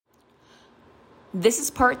This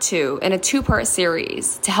is part 2 in a 2-part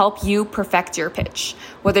series to help you perfect your pitch,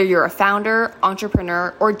 whether you're a founder,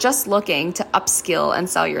 entrepreneur, or just looking to upskill and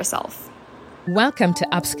sell yourself. Welcome to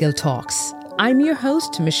Upskill Talks. I'm your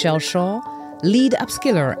host, Michelle Shaw, lead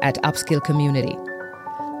upskiller at Upskill Community.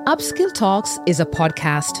 Upskill Talks is a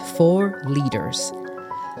podcast for leaders.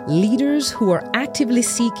 Leaders who are actively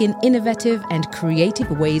seeking innovative and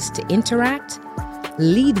creative ways to interact,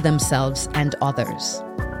 lead themselves and others.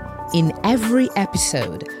 In every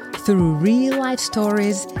episode, through real-life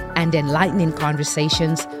stories and enlightening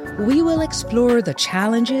conversations, we will explore the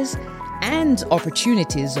challenges and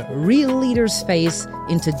opportunities real leaders face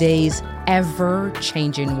in today's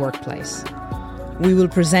ever-changing workplace. We will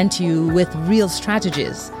present you with real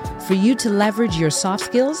strategies for you to leverage your soft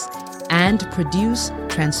skills and produce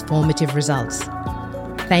transformative results.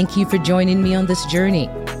 Thank you for joining me on this journey.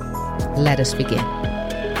 Let us begin.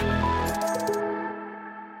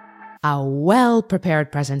 A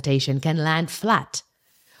well-prepared presentation can land flat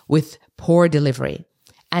with poor delivery,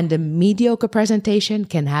 and a mediocre presentation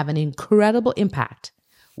can have an incredible impact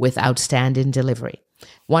with outstanding delivery.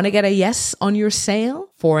 Want to get a yes on your sale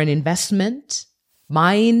for an investment?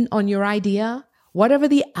 Mine on your idea? Whatever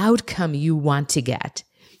the outcome you want to get,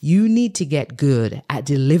 you need to get good at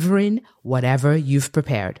delivering whatever you've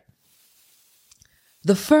prepared.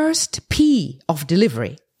 The first P of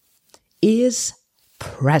delivery is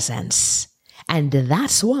presence. And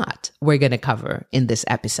that's what we're going to cover in this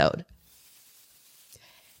episode.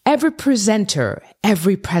 Every presenter,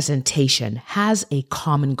 every presentation has a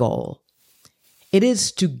common goal. It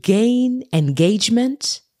is to gain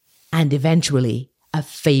engagement and eventually a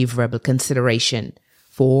favorable consideration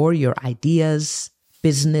for your ideas,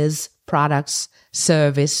 business, products,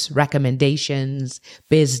 service, recommendations,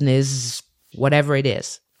 business, whatever it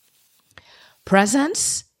is.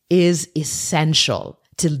 Presence is essential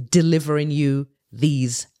to delivering you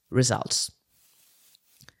these results.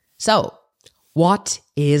 So, what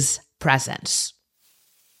is presence?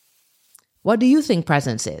 What do you think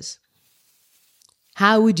presence is?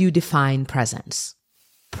 How would you define presence?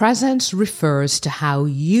 Presence refers to how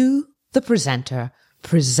you, the presenter,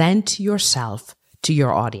 present yourself to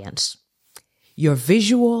your audience. Your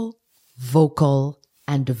visual, vocal,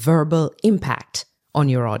 and verbal impact on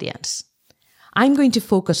your audience. I'm going to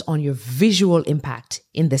focus on your visual impact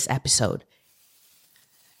in this episode.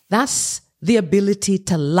 That's the ability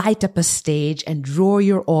to light up a stage and draw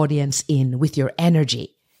your audience in with your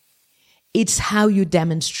energy. It's how you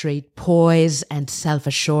demonstrate poise and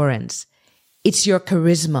self-assurance. It's your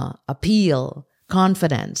charisma, appeal,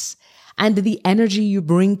 confidence, and the energy you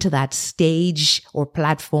bring to that stage or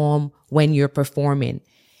platform when you're performing.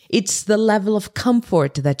 It's the level of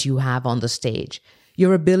comfort that you have on the stage,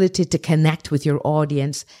 your ability to connect with your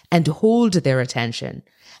audience and hold their attention,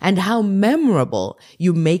 and how memorable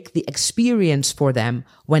you make the experience for them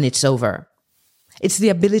when it's over. It's the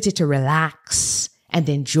ability to relax and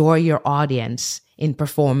enjoy your audience in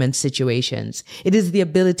performance situations. It is the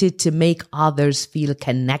ability to make others feel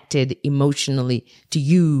connected emotionally to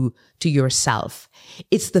you, to yourself.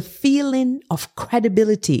 It's the feeling of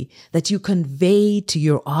credibility that you convey to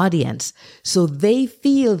your audience so they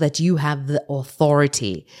feel that you have the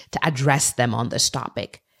authority to address them on this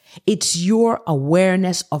topic. It's your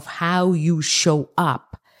awareness of how you show up.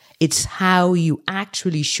 It's how you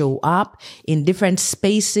actually show up in different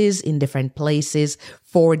spaces, in different places,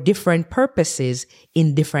 for different purposes,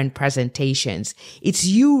 in different presentations. It's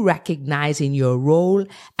you recognizing your role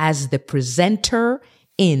as the presenter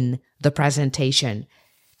in the presentation.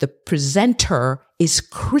 The presenter is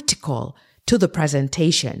critical to the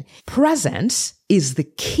presentation. Presence is the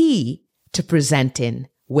key to presenting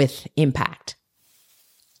with impact.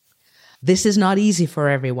 This is not easy for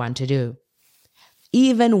everyone to do.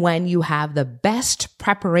 Even when you have the best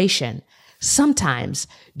preparation, sometimes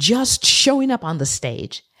just showing up on the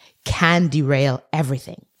stage can derail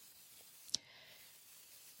everything.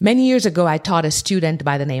 Many years ago, I taught a student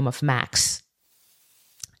by the name of Max.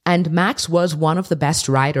 And Max was one of the best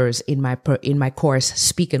writers in my course,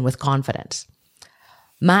 Speaking with Confidence.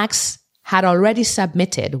 Max had already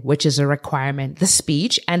submitted, which is a requirement, the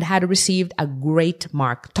speech, and had received a great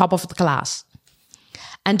mark, top of the class.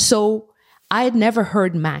 And so I had never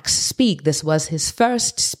heard Max speak. This was his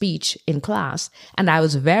first speech in class, and I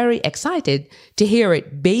was very excited to hear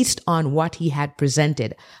it based on what he had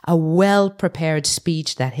presented, a well-prepared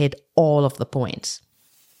speech that hit all of the points.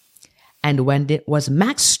 And when it was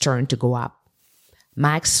Max's turn to go up,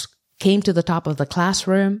 Max came to the top of the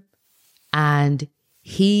classroom, and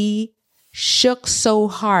he shook so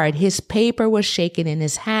hard. His paper was shaking in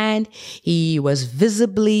his hand. He was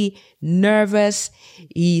visibly nervous.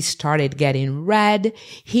 He started getting red.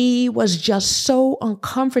 He was just so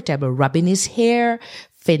uncomfortable, rubbing his hair,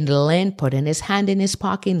 fiddling, putting his hand in his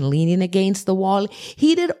pocket, leaning against the wall.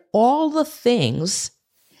 He did all the things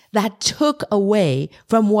that took away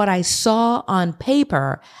from what I saw on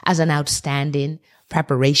paper as an outstanding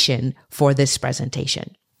preparation for this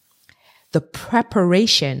presentation. The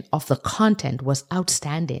preparation of the content was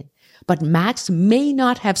outstanding, but Max may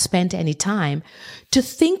not have spent any time to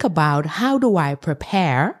think about how do I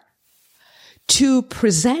prepare to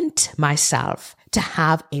present myself, to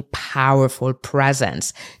have a powerful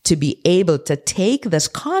presence, to be able to take this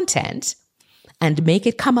content and make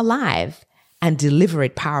it come alive and deliver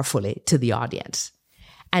it powerfully to the audience.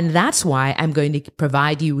 And that's why I'm going to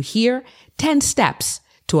provide you here 10 steps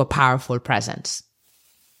to a powerful presence.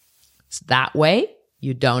 So that way,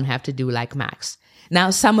 you don't have to do like Max. Now,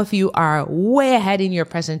 some of you are way ahead in your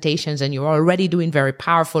presentations and you're already doing very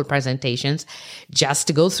powerful presentations. Just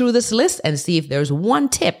to go through this list and see if there's one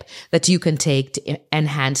tip that you can take to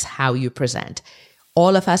enhance how you present.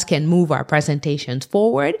 All of us can move our presentations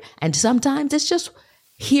forward, and sometimes it's just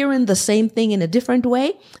hearing the same thing in a different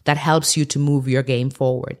way that helps you to move your game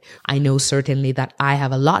forward. I know certainly that I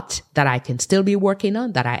have a lot that I can still be working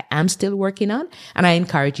on, that I am still working on. And I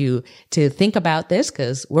encourage you to think about this,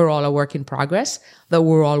 because we're all a work in progress, that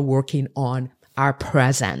we're all working on our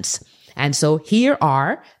presence. And so here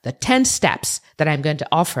are the 10 steps that I'm going to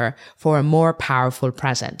offer for a more powerful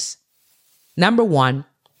presence. Number 1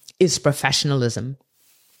 is professionalism.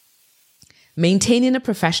 Maintaining a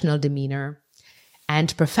professional demeanor.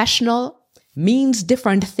 And professional means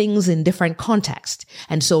different things in different contexts.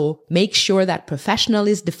 And so make sure that professional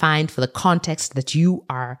is defined for the context that you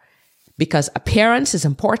are, because appearance is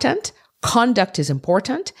important, conduct is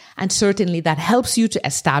important, and certainly that helps you to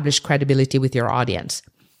establish credibility with your audience.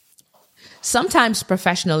 Sometimes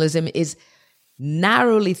professionalism is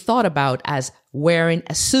narrowly thought about as wearing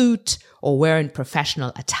a suit or wearing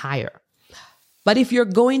professional attire. But if you're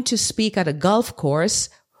going to speak at a golf course,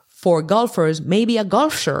 for golfers, maybe a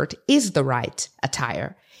golf shirt is the right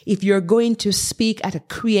attire. If you're going to speak at a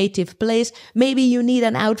creative place, maybe you need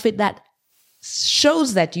an outfit that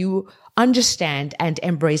shows that you understand and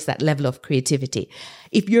embrace that level of creativity.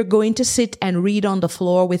 If you're going to sit and read on the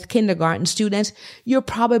floor with kindergarten students, you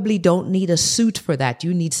probably don't need a suit for that.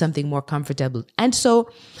 You need something more comfortable. And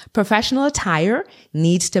so professional attire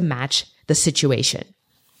needs to match the situation.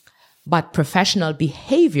 But professional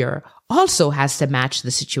behavior also has to match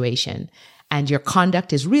the situation. And your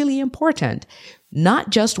conduct is really important, not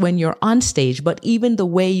just when you're on stage, but even the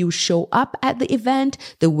way you show up at the event,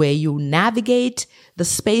 the way you navigate the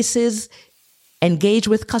spaces, engage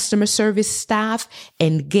with customer service staff,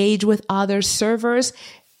 engage with other servers.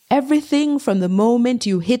 Everything from the moment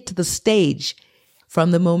you hit the stage,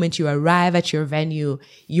 from the moment you arrive at your venue,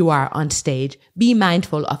 you are on stage. Be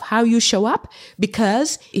mindful of how you show up,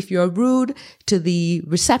 because if you're rude to the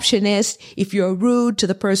receptionist, if you're rude to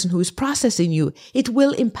the person who's processing you, it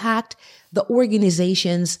will impact the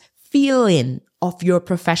organization's feeling of your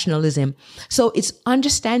professionalism. So it's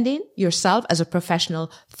understanding yourself as a professional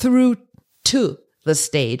through to the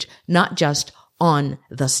stage, not just on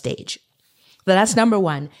the stage. So that's number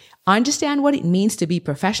 1. Understand what it means to be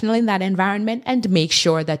professional in that environment and make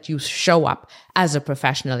sure that you show up as a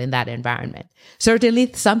professional in that environment.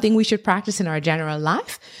 Certainly something we should practice in our general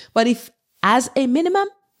life, but if as a minimum,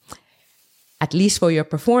 at least for your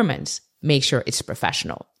performance, make sure it's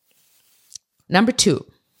professional. Number 2,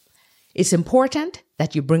 it's important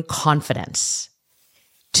that you bring confidence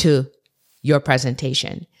to your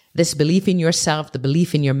presentation. This belief in yourself, the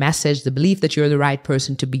belief in your message, the belief that you're the right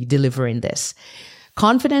person to be delivering this.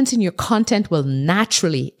 Confidence in your content will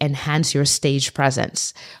naturally enhance your stage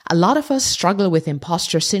presence. A lot of us struggle with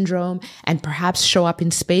imposter syndrome and perhaps show up in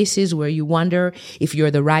spaces where you wonder if you're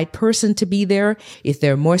the right person to be there, if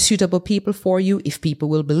there are more suitable people for you, if people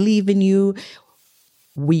will believe in you.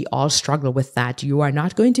 We all struggle with that. You are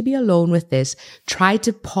not going to be alone with this. Try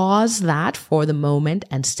to pause that for the moment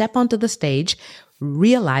and step onto the stage,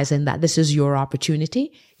 realizing that this is your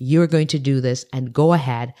opportunity. You're going to do this, and go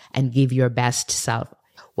ahead and give your best self.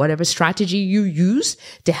 Whatever strategy you use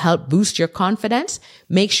to help boost your confidence,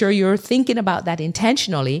 make sure you're thinking about that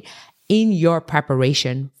intentionally in your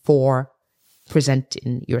preparation for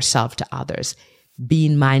presenting yourself to others.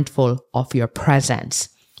 Being mindful of your presence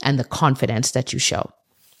and the confidence that you show.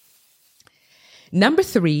 Number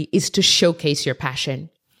 3 is to showcase your passion.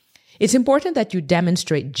 It's important that you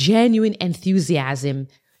demonstrate genuine enthusiasm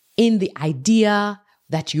in the idea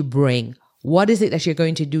that you bring, What is it that you're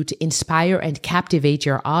going to do to inspire and captivate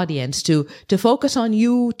your audience to focus on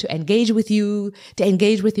you, to engage with you, to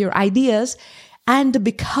engage with your ideas? And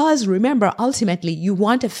because remember, ultimately, you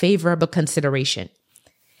want a favorable consideration.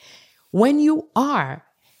 When you are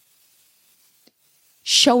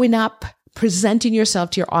showing up, presenting yourself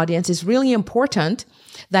to your audience, it's really important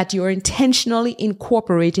that you're intentionally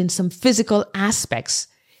incorporating some physical aspects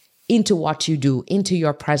into what you do, into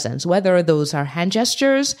your presence, whether those are hand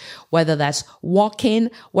gestures, whether that's walking,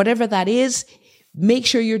 whatever that is. Make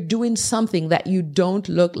sure you're doing something that you don't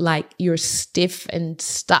look like you're stiff and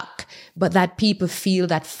stuck, but that people feel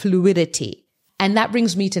that fluidity. And that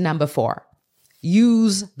brings me to number 4.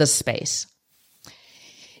 Use the space.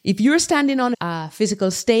 If you're standing on a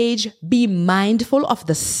physical stage, be mindful of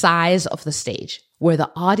the size of the stage, where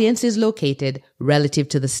the audience is located relative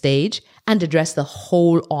to the stage, and address the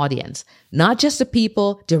whole audience, not just the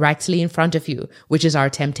people directly in front of you, which is our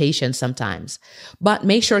temptation sometimes. But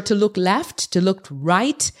make sure to look left, to look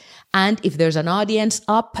right, and if there's an audience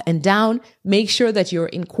up and down, make sure that you're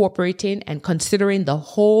incorporating and considering the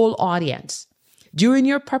whole audience. During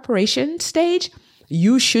your preparation stage,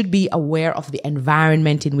 you should be aware of the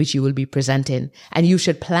environment in which you will be presenting, and you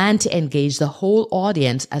should plan to engage the whole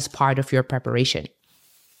audience as part of your preparation.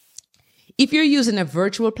 If you're using a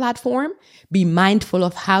virtual platform, be mindful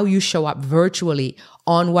of how you show up virtually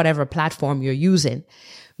on whatever platform you're using,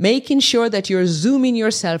 making sure that you're zooming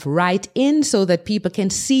yourself right in so that people can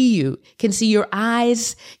see you, can see your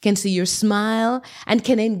eyes, can see your smile, and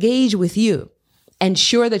can engage with you.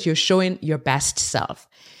 Ensure that you're showing your best self.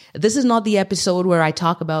 This is not the episode where I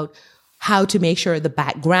talk about how to make sure the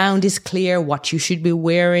background is clear, what you should be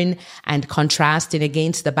wearing, and contrasting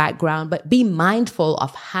against the background, but be mindful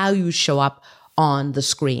of how you show up on the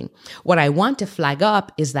screen. What I want to flag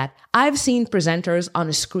up is that I've seen presenters on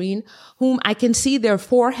a screen whom I can see their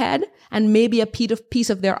forehead and maybe a piece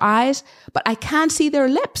of their eyes, but I can't see their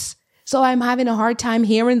lips. So I'm having a hard time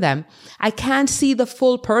hearing them. I can't see the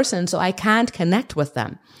full person, so I can't connect with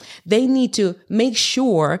them. They need to make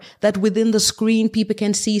sure that within the screen, people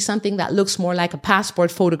can see something that looks more like a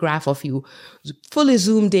passport photograph of you, fully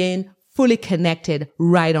zoomed in, fully connected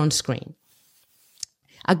right on screen.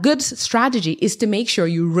 A good strategy is to make sure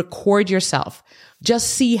you record yourself. Just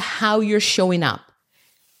see how you're showing up.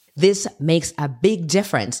 This makes a big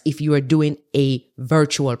difference if you are doing a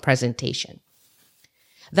virtual presentation.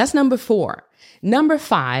 That's number 4. Number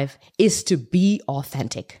 5 is to be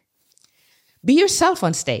authentic. Be yourself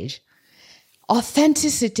on stage.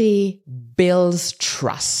 Authenticity builds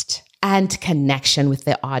trust and connection with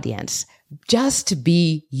the audience. Just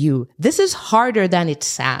be you. This is harder than it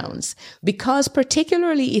sounds because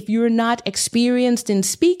particularly if you're not experienced in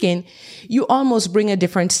speaking, you almost bring a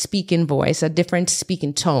different speaking voice, a different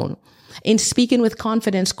speaking tone. In Speaking with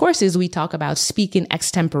Confidence courses, we talk about speaking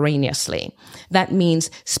extemporaneously. That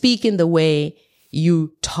means speaking the way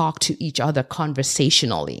you talk to each other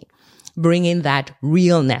conversationally, bringing that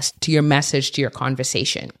realness to your message, to your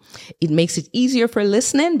conversation. It makes it easier for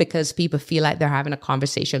listening because people feel like they're having a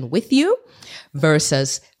conversation with you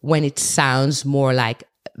versus when it sounds more like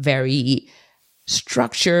very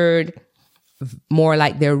structured, more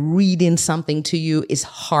like they're reading something to you is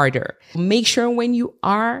harder. Make sure when you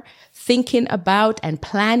are thinking about and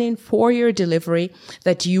planning for your delivery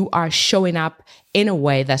that you are showing up in a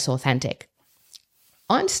way that's authentic.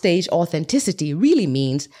 On stage, authenticity really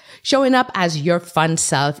means showing up as your fun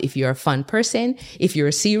self. If you're a fun person, if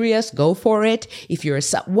you're serious, go for it. If you're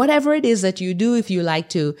whatever it is that you do, if you're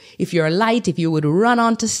light, if you would run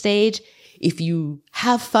onto stage, if you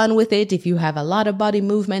have fun with it, if you have a lot of body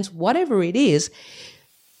movements, whatever it is,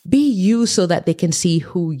 be you so that they can see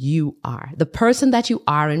who you are. The person that you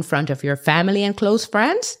are in front of your family and close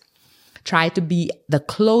friends, try to be the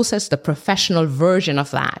closest, the professional version of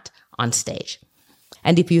that on stage.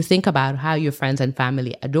 And if you think about how your friends and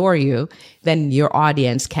family adore you, then your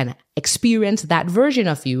audience can experience that version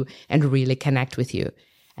of you and really connect with you.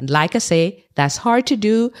 And like I say, that's hard to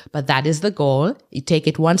do, but that is the goal. You take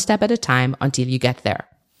it one step at a time until you get there.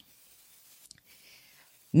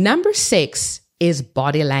 Number 6 is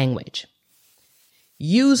body language.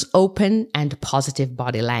 Use open and positive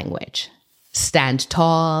body language. Stand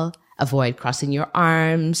tall, avoid crossing your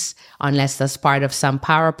arms unless that's part of some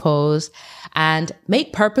power pose, and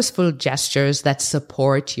make purposeful gestures that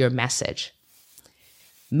support your message.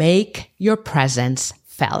 Make your presence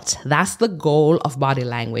felt. That's the goal of body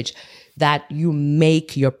language, that you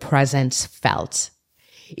make your presence felt.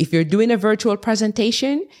 If you're doing a virtual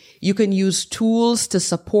presentation, you can use tools to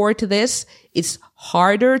support this. It's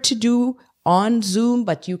harder to do on Zoom,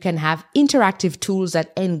 but you can have interactive tools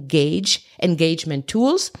that engagement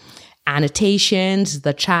tools. annotations,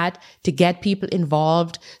 the chat to get people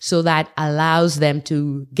involved so that allows them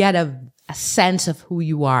to get a sense of who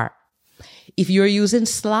you are. If you're using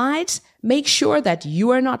slides, make sure that you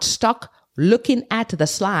are not stuck looking at the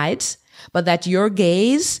slides, but that your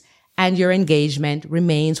gaze and your engagement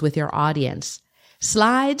remains with your audience.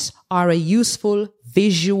 Slides are a useful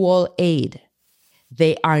visual aid.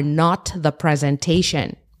 They are not the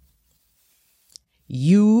presentation.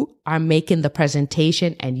 You are making the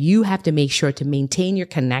presentation, and you have to make sure to maintain your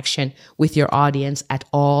connection with your audience at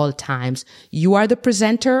all times. You are the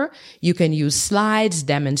presenter. You can use slides,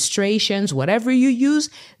 demonstrations, whatever you use.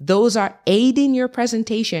 Those are aiding your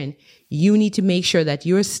presentation. You need to make sure that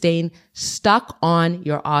you're staying stuck on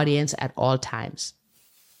your audience at all times.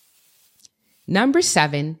 Number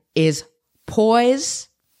 7 is poise,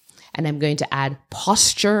 and I'm going to add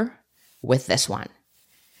posture with this one.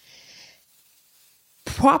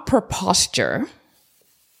 Proper posture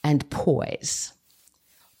and poise.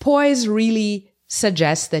 Poise really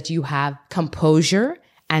suggests that you have composure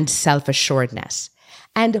and self-assuredness,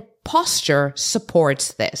 and posture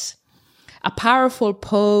supports this. A powerful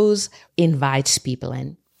pose invites people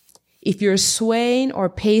in. If you're swaying or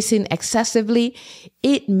pacing excessively,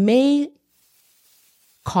 it may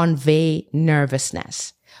convey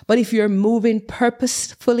nervousness. But if you're moving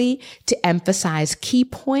purposefully to emphasize key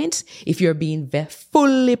points, if you're being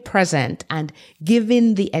fully present and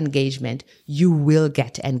giving the engagement, you will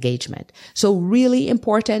get engagement. So really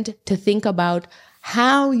important to think about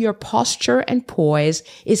how your posture and poise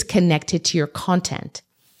is connected to your content.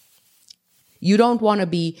 You don't want to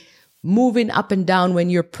be moving up and down when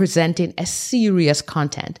you're presenting a serious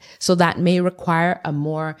content. So that may require a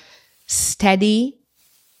more steady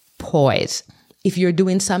poise. If you're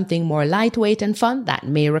doing something more lightweight and fun, that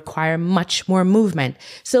may require much more movement.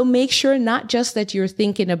 So make sure not just that you're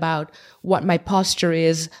thinking about what my posture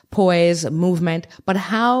is, poise, movement, but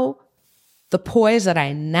how the poise that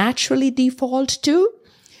I naturally default to,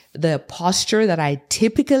 the posture that I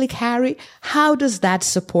typically carry, how does that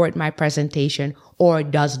support my presentation or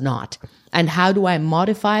does not? And how do I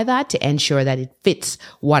modify that to ensure that it fits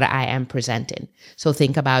what I am presenting? So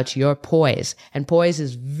think about your poise. And poise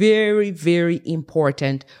is very, very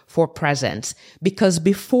important for presence, because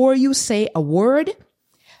before you say a word,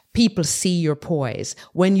 people see your poise.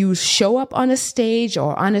 When you show up on a stage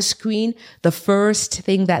or on a screen, the first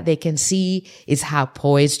thing that they can see is how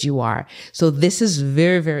poised you are. So this is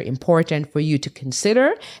very, very important for you to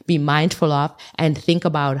consider, be mindful of, and think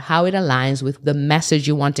about how it aligns with the message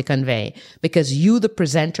you want to convey. Because you, the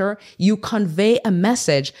presenter, you convey a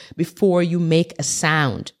message before you make a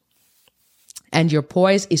sound. And your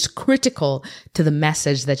poise is critical to the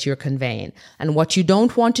message that you're conveying. And what you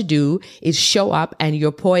don't want to do is show up and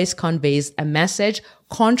your poise conveys a message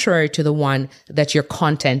contrary to the one that your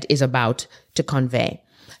content is about to convey.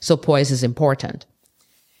 So poise is important.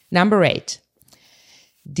 Number 8,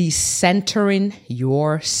 decentering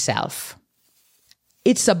yourself.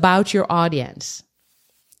 It's about your audience.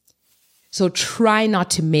 So try not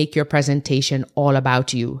to make your presentation all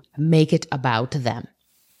about you. Make it about them.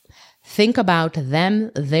 Think about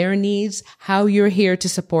them, their needs, how you're here to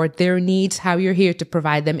support their needs, how you're here to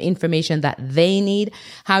provide them information that they need,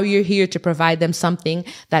 how you're here to provide them something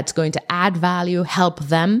that's going to add value, help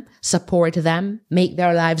them, support them, make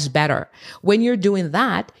their lives better. When you're doing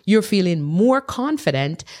that, you're feeling more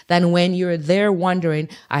confident than when you're there wondering,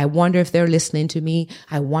 I wonder if they're listening to me.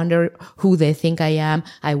 I wonder who they think I am.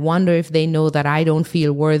 I wonder if they know that I don't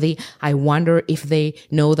feel worthy. I wonder if they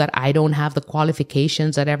know that I don't have the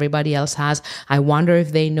qualifications that everybody else has. I wonder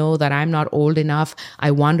if they know that I'm not old enough.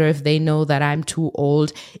 I wonder if they know that I'm too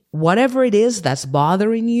old. Whatever it is that's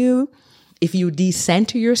bothering you, if you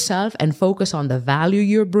decenter yourself and focus on the value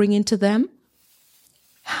you're bringing to them,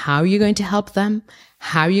 how you're going to help them,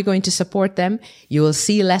 how you're going to support them, you will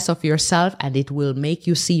see less of yourself, and it will make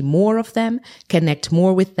you see more of them, connect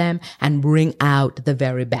more with them, and bring out the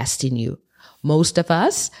very best in you. Most of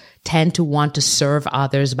us tend to want to serve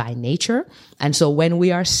others by nature. And so when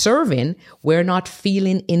we are serving, we're not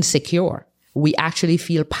feeling insecure. We actually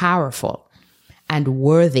feel powerful and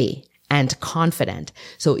worthy and confident.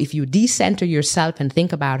 So if you decenter yourself and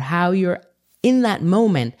think about how you're in that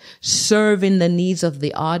moment serving the needs of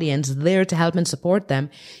the audience, there to help and support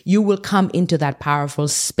them, you will come into that powerful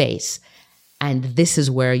space. And this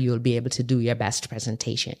is where you'll be able to do your best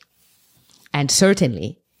presentation. And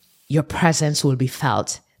certainly, your presence will be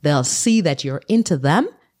felt. They'll see that you're into them,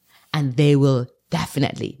 and they will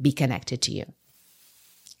definitely be connected to you.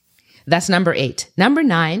 That's number 8. Number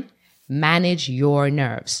 9, manage your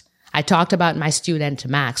nerves. I talked about my student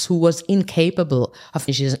Max, who was incapable of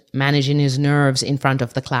managing his nerves in front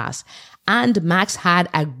of the class. And Max had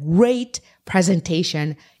a great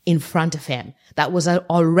presentation in front of him that was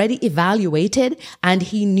already evaluated, and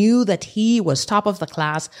he knew that he was top of the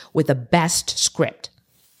class with the best script.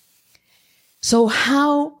 So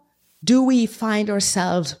how do we find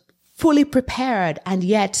ourselves fully prepared and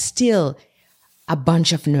yet still a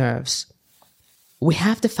bunch of nerves? We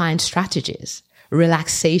have to find strategies.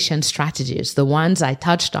 Relaxation strategies, the ones I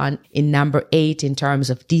touched on in number 8 in terms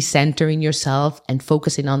of decentering yourself and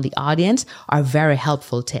focusing on the audience, are very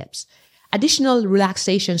helpful tips. Additional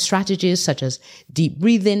relaxation strategies such as deep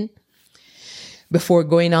breathing before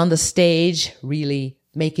going on the stage, really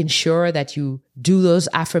making sure that you do those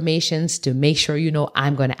affirmations to make sure you know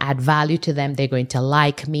I'm going to add value to them, they're going to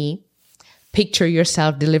like me. Picture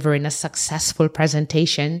yourself delivering a successful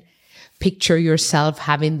presentation. Picture yourself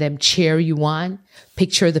having them cheer you on.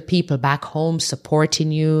 Picture the people back home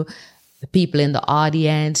supporting you, the people in the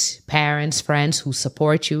audience, parents, friends who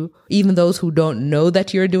support you, even those who don't know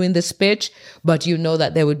that you're doing this pitch, but you know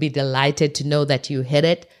that they would be delighted to know that you hit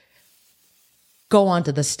it. Go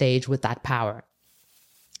onto the stage with that power.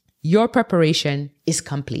 Your preparation is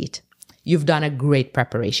complete. You've done a great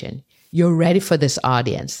preparation. You're ready for this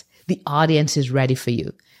audience. The audience is ready for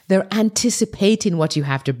you. They're anticipating what you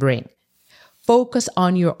have to bring. Focus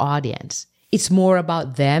on your audience. It's more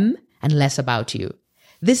about them and less about you.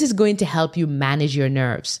 This is going to help you manage your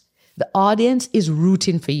nerves. The audience is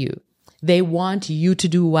rooting for you. They want you to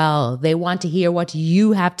do well. They want to hear what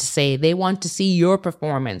you have to say. They want to see your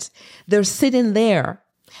performance. They're sitting there.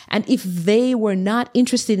 And if they were not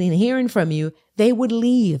interested in hearing from you, they would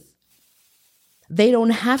leave. They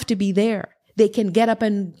don't have to be there. They can get up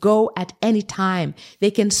and go at any time.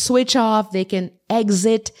 They can switch off. They can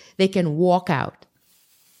exit. They can walk out.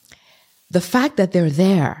 The fact that they're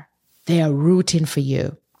there, they are rooting for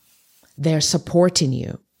you. They're supporting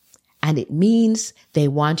you. And it means they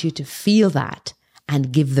want you to feel that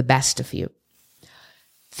and give the best of you.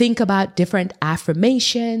 Think about different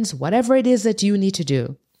affirmations, whatever it is that you need to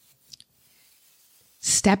do.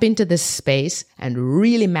 Step into this space and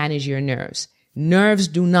really manage your nerves. Nerves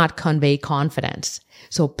do not convey confidence.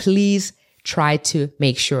 So please try to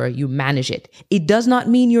make sure you manage it. It does not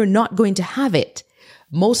mean you're not going to have it.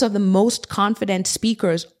 Most of the most confident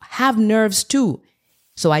speakers have nerves too.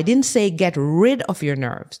 So I didn't say get rid of your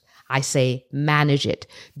nerves. I say manage it.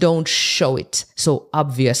 Don't show it so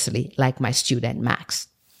obviously like my student Max.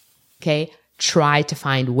 Okay? Try to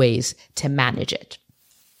find ways to manage it.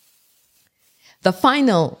 The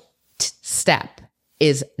final step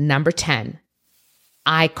is number 10.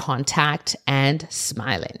 Eye contact and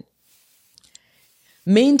smiling.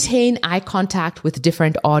 Maintain eye contact with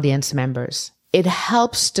different audience members. It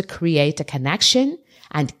helps to create a connection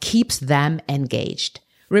and keeps them engaged.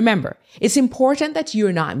 Remember, it's important that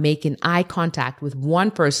you're not making eye contact with one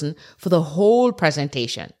person for the whole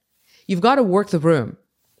presentation. You've got to work the room.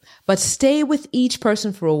 But stay with each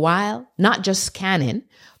person for a while, not just scanning,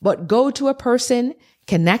 but go to a person,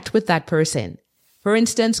 connect with that person. For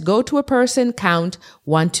instance, go to a person, count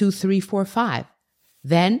 1, 2, 3, 4, 5.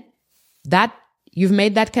 Then that you've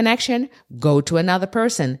made that connection, go to another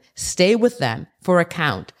person, stay with them for a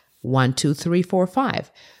count 1, 2, 3, 4,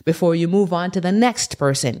 5 before you move on to the next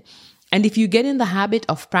person. And if you get in the habit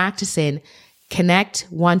of practicing connect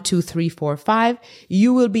 1, 2, 3, 4, 5,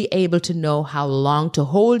 you will be able to know how long to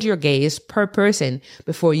hold your gaze per person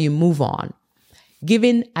before you move on.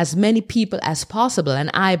 Giving as many people as possible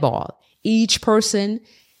an eyeball. Each person,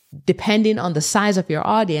 depending on the size of your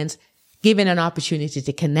audience, given an opportunity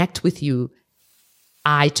to connect with you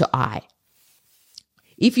eye to eye.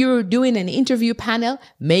 If you're doing an interview panel,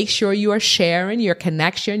 make sure you are sharing your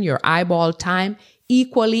connection, your eyeball time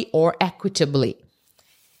equally or equitably.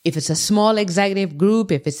 If it's a small executive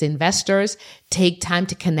group, if it's investors, take time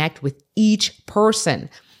to connect with each person.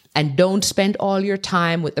 And don't spend all your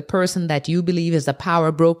time with the person that you believe is the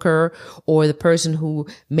power broker or the person who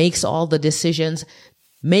makes all the decisions.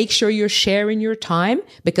 Make sure you're sharing your time,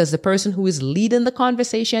 because the person who is leading the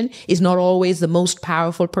conversation is not always the most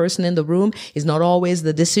powerful person in the room, is not always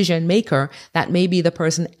the decision maker. That may be the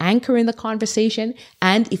person anchoring the conversation.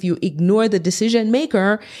 And if you ignore the decision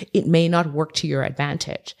maker, it may not work to your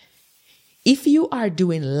advantage. If you are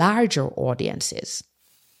doing larger audiences,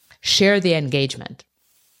 share the engagement.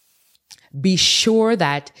 Be sure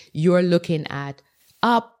that you're looking at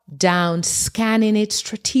up, down, scanning it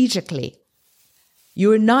strategically.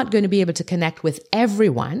 You're not going to be able to connect with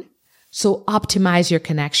everyone, so optimize your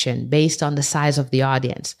connection based on the size of the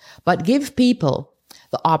audience. But give people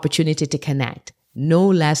the opportunity to connect, no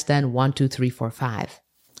less than 1, 2, 3, 4, 5.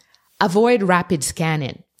 Avoid rapid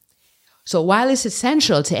scanning. So while it's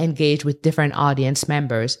essential to engage with different audience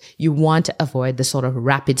members, you want to avoid the sort of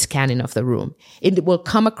rapid scanning of the room. It will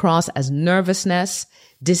come across as nervousness,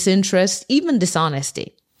 disinterest, even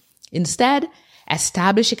dishonesty. Instead,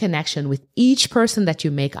 establish a connection with each person that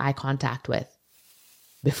you make eye contact with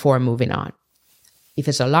before moving on. If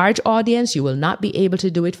it's a large audience, you will not be able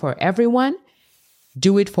to do it for everyone.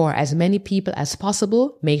 Do it for as many people as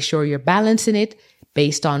possible. Make sure you're balancing it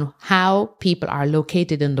based on how people are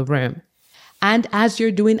located in the room. And as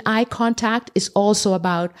you're doing eye contact, it's also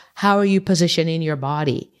about how are you positioning your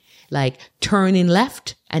body, like turning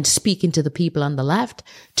left and speaking to the people on the left,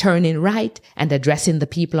 turning right and addressing the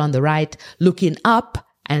people on the right, looking up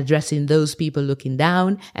and addressing those people, looking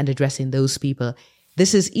down and addressing those people.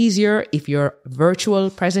 This is easier if you're virtual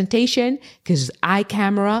presentation because eye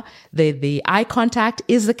camera, the eye contact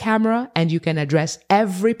is the camera and you can address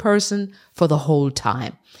every person for the whole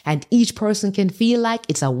time. And each person can feel like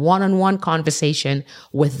it's a one-on-one conversation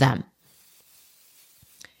with them.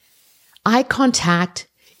 Eye contact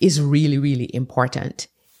is really, really important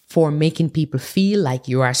for making people feel like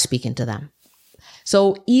you are speaking to them.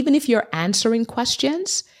 So even if you're answering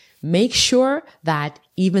questions, make sure that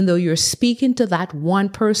even though you're speaking to that one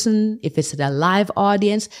person, if it's a live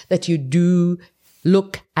audience, that you do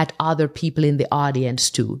look at other people in the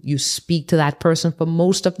audience too. You speak to that person for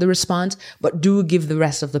most of the response, but do give the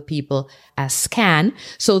rest of the people a scan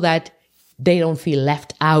so that they don't feel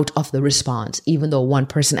left out of the response. Even though one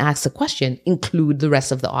person asks a question, include the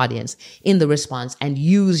rest of the audience in the response and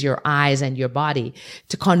use your eyes and your body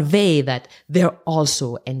to convey that they're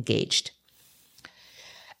also engaged.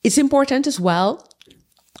 It's important as well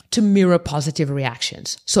to mirror positive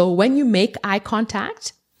reactions. So when you make eye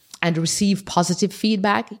contact and receive positive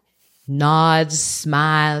feedback, nods,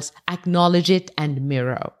 smiles, acknowledge it and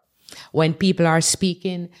mirror. When people are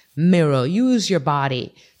speaking, mirror, use your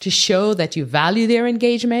body to show that you value their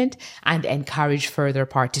engagement and encourage further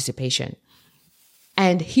participation.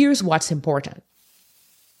 And here's what's important.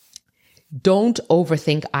 Don't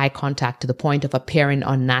overthink eye contact to the point of appearing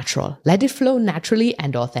unnatural. Let it flow naturally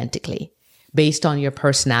and authentically based on your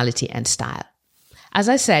personality and style. As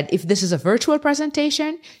I said, if this is a virtual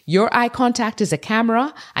presentation, your eye contact is a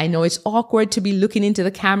camera. I know it's awkward to be looking into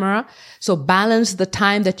the camera. So balance the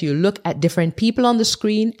time that you look at different people on the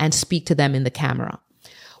screen and speak to them in the camera.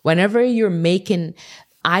 Whenever you're making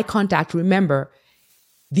eye contact, remember,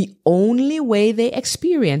 the only way they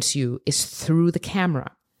experience you is through the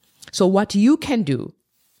camera. So what you can do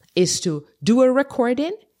is to do a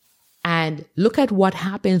recording and look at what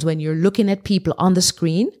happens when you're looking at people on the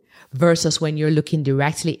screen versus when you're looking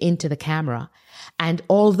directly into the camera. And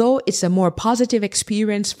although it's a more positive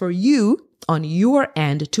experience for you on your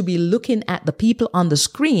end to be looking at the people on the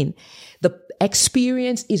screen, the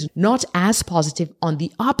experience is not as positive on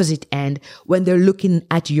the opposite end when they're looking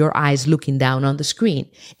at your eyes, looking down on the screen.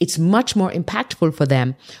 It's much more impactful for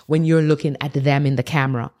them when you're looking at them in the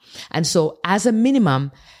camera. And so as a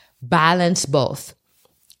minimum, balance both.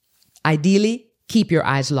 Ideally, keep your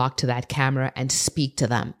eyes locked to that camera and speak to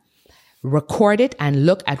them. Record it and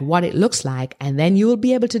look at what it looks like, and then you will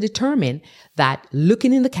be able to determine that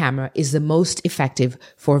looking in the camera is the most effective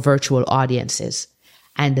for virtual audiences.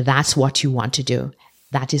 And that's what you want to do.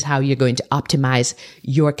 That is how you're going to optimize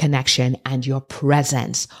your connection and your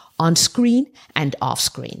presence on screen and off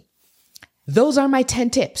screen. Those are my 10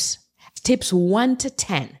 tips. Tips 1 to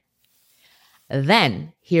 10.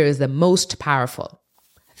 Then here is the most powerful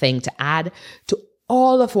thing to add to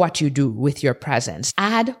all of what you do with your presence.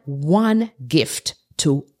 Add one gift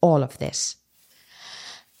to all of this.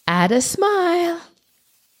 Add a smile.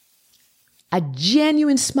 A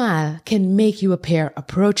genuine smile can make you appear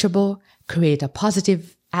approachable, create a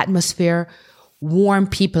positive atmosphere, warm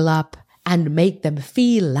people up, and make them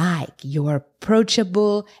feel like you're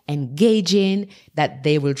approachable, engaging, that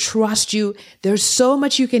they will trust you. There's so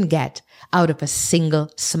much you can get out of a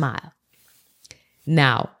single smile.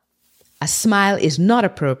 Now, a smile is not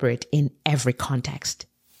appropriate in every context.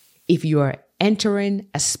 If you are entering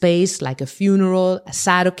a space like a funeral, a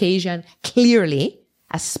sad occasion, clearly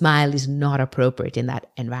a smile is not appropriate in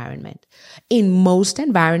that environment. In most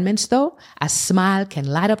environments, though, a smile can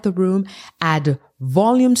light up the room, add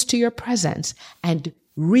volumes to your presence, and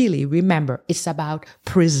really remember, it's about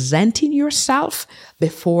presenting yourself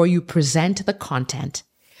before you present the content.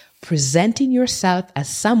 Presenting yourself as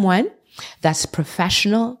someone that's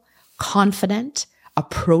professional, confident,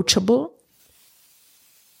 approachable,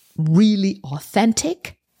 really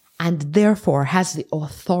authentic, and therefore has the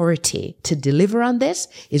authority to deliver on this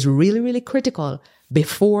is really, really critical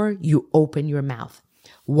before you open your mouth.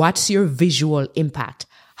 What's your visual impact?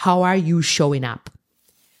 How are you showing up?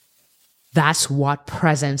 That's what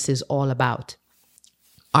presence is all about.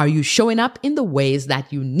 Are you showing up in the ways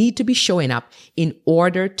that you need to be showing up in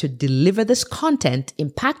order to deliver this content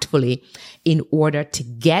impactfully, in order to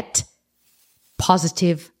get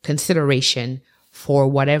positive consideration for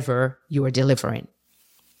whatever you are delivering?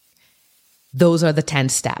 Those are the 10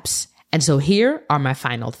 steps. And so here are my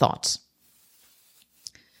final thoughts.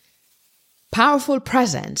 Powerful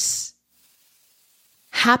presence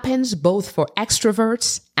happens both for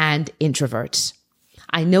extroverts and introverts.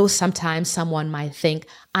 I know sometimes someone might think,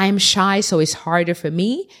 I'm shy, so it's harder for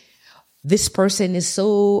me. This person is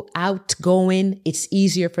so outgoing, it's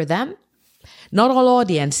easier for them. Not all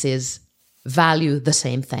audiences value the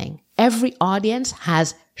same thing. Every audience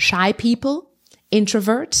has shy people,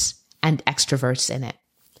 introverts, and extroverts in it.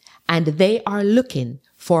 And they are looking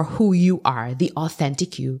for who you are, the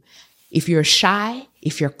authentic you. If you're shy,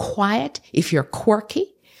 if you're quiet, if you're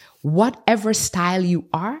quirky, whatever style you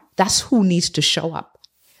are, that's who needs to show up.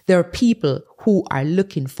 There are people who are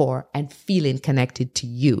looking for and feeling connected to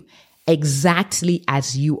you exactly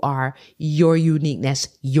as you are, your uniqueness,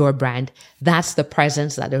 your brand. That's the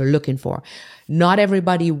presence that they're looking for. Not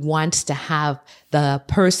everybody wants to have the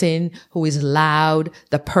person who is loud,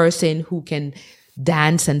 the person who can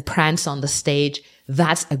dance and prance on the stage.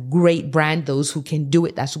 That's a great brand. Those who can do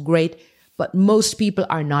it, that's great. But most people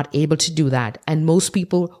are not able to do that. And most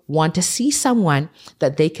people want to see someone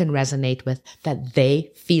that they can resonate with, that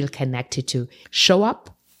they feel connected to. Show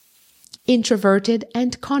up introverted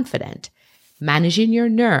and confident, managing your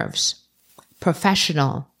nerves,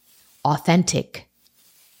 professional, authentic,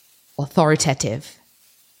 authoritative,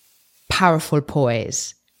 powerful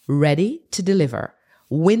poise, ready to deliver,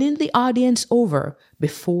 winning the audience over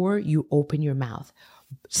before you open your mouth.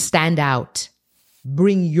 Stand out.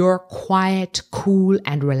 Bring your quiet, cool,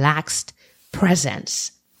 and relaxed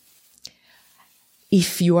presence.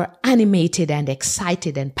 If you are animated and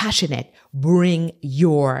excited and passionate, bring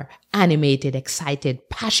your animated, excited,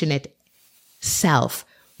 passionate self.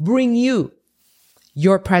 Bring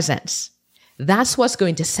your presence. That's what's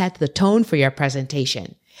going to set the tone for your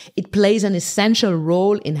presentation. It plays an essential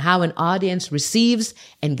role in how an audience receives,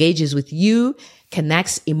 engages with you,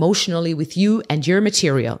 connects emotionally with you and your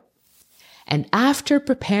material. And after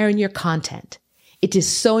preparing your content, it is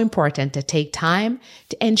so important to take time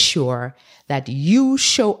to ensure that you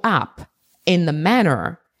show up in the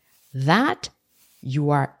manner that you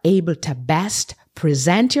are able to best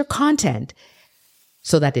present your content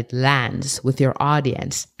so that it lands with your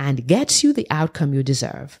audience and gets you the outcome you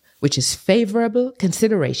deserve, which is favorable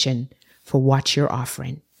consideration for what you're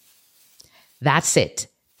offering. That's it.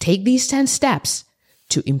 Take these 10 steps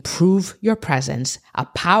to improve your presence. A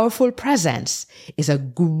powerful presence is a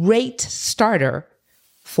great starter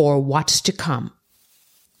for what's to come,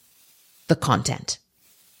 the content.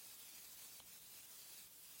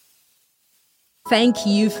 Thank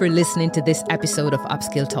you for listening to this episode of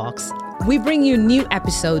Upskill Talks. We bring you new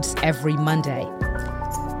episodes every Monday.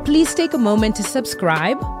 Please take a moment to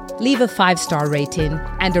subscribe, leave a 5-star rating,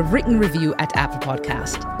 and a written review at Apple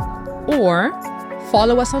Podcast. Or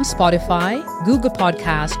follow us on Spotify, Google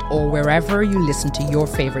Podcast, or wherever you listen to your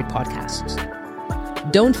favorite podcasts.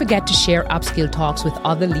 Don't forget to share Upskill Talks with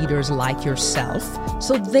other leaders like yourself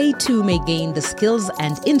so they too may gain the skills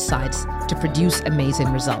and insights to produce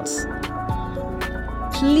amazing results.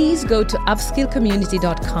 Please go to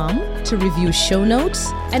upskillcommunity.com to review show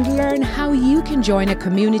notes and learn how you can join a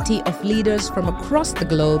community of leaders from across the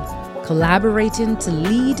globe collaborating to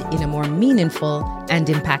lead in a more meaningful and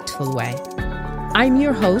impactful way. I'm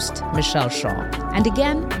your host, Michelle Shaw. And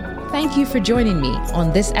again, thank you for joining me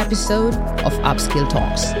on this episode of Upskill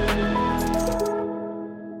Talks.